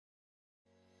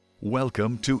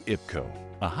Welcome to IPCO,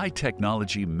 a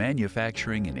high-technology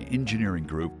manufacturing and engineering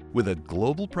group with a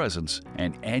global presence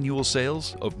and annual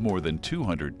sales of more than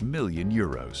 200 million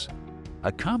euros.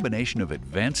 A combination of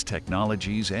advanced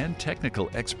technologies and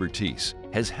technical expertise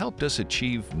has helped us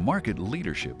achieve market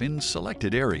leadership in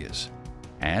selected areas.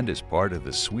 And as part of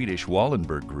the Swedish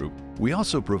Wallenberg Group, we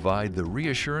also provide the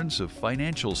reassurance of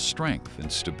financial strength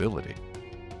and stability.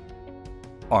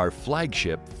 Our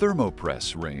flagship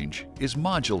ThermoPress range is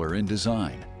modular in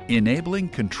design, enabling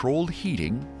controlled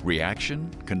heating,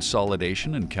 reaction,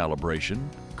 consolidation and calibration,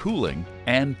 cooling,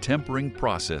 and tempering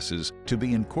processes to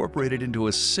be incorporated into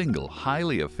a single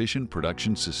highly efficient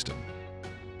production system.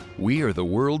 We are the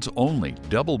world's only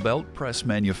double belt press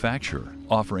manufacturer,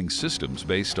 offering systems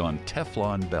based on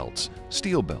Teflon belts,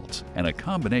 steel belts, and a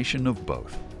combination of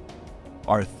both.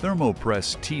 Our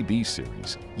ThermoPress TB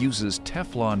series uses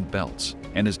Teflon belts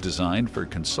and is designed for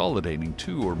consolidating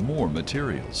two or more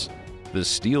materials. The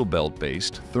steel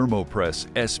belt-based ThermoPress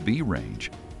SB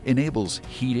range enables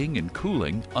heating and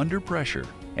cooling under pressure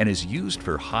and is used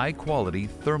for high-quality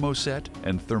thermoset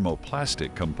and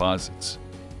thermoplastic composites.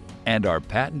 And our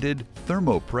patented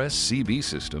ThermoPress CB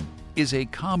system is a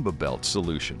combo belt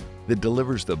solution that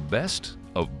delivers the best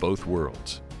of both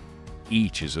worlds.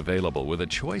 Each is available with a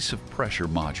choice of pressure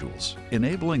modules,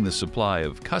 enabling the supply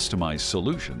of customized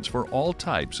solutions for all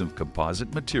types of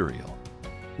composite material.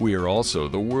 We are also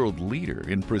the world leader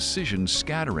in precision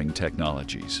scattering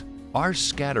technologies. Our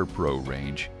ScatterPro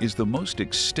range is the most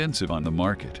extensive on the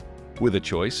market, with a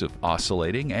choice of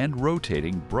oscillating and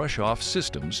rotating brush-off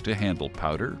systems to handle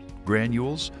powder,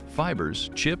 granules, fibers,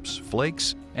 chips,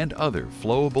 flakes, and other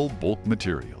flowable bulk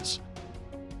materials.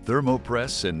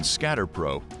 ThermoPress and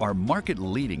ScatterPro are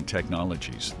market-leading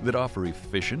technologies that offer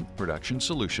efficient production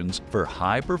solutions for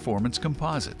high-performance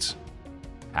composites.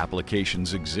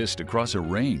 Applications exist across a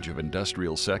range of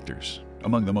industrial sectors.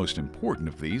 Among the most important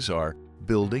of these are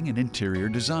building and interior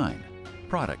design,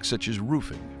 products such as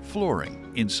roofing,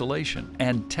 flooring, insulation,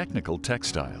 and technical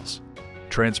textiles,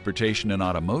 transportation and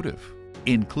automotive,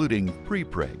 including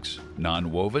prepregs,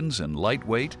 nonwovens and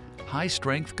lightweight,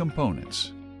 high-strength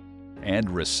components, and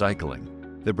recycling,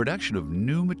 the production of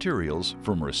new materials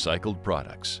from recycled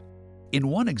products. In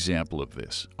one example of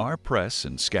this, our press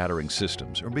and scattering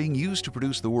systems are being used to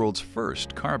produce the world's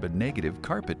first carbon-negative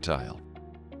carpet tile.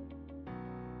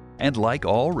 And like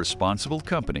all responsible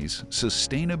companies,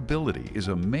 sustainability is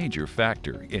a major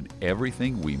factor in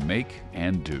everything we make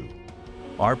and do.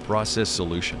 Our process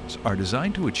solutions are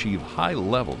designed to achieve high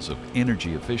levels of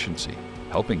energy efficiency,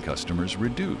 helping customers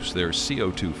reduce their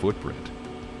CO2 footprint.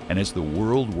 And as the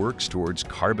world works towards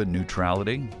carbon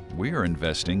neutrality, we are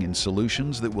investing in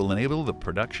solutions that will enable the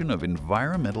production of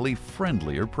environmentally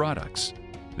friendlier products.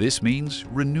 This means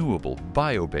renewable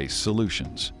bio-based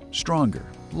solutions, stronger,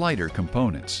 lighter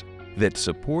components that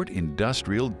support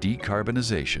industrial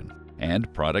decarbonization,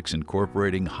 and products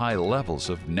incorporating high levels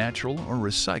of natural or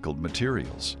recycled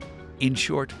materials. In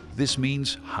short, this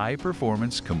means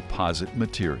high-performance composite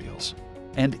materials.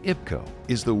 And IPCO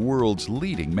is the world's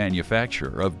leading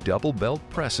manufacturer of double belt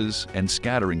presses and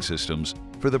scattering systems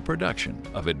for the production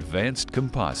of advanced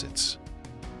composites.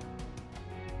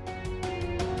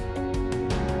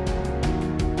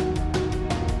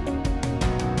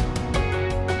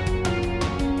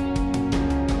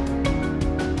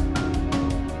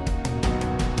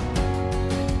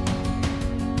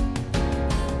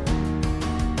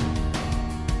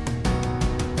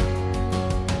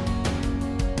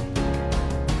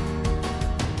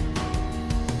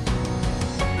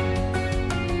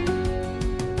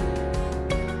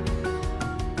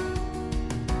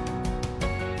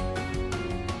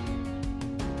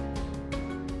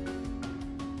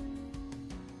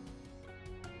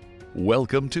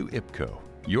 Welcome to IPCO,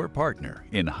 your partner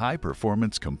in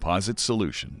high-performance composite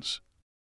solutions.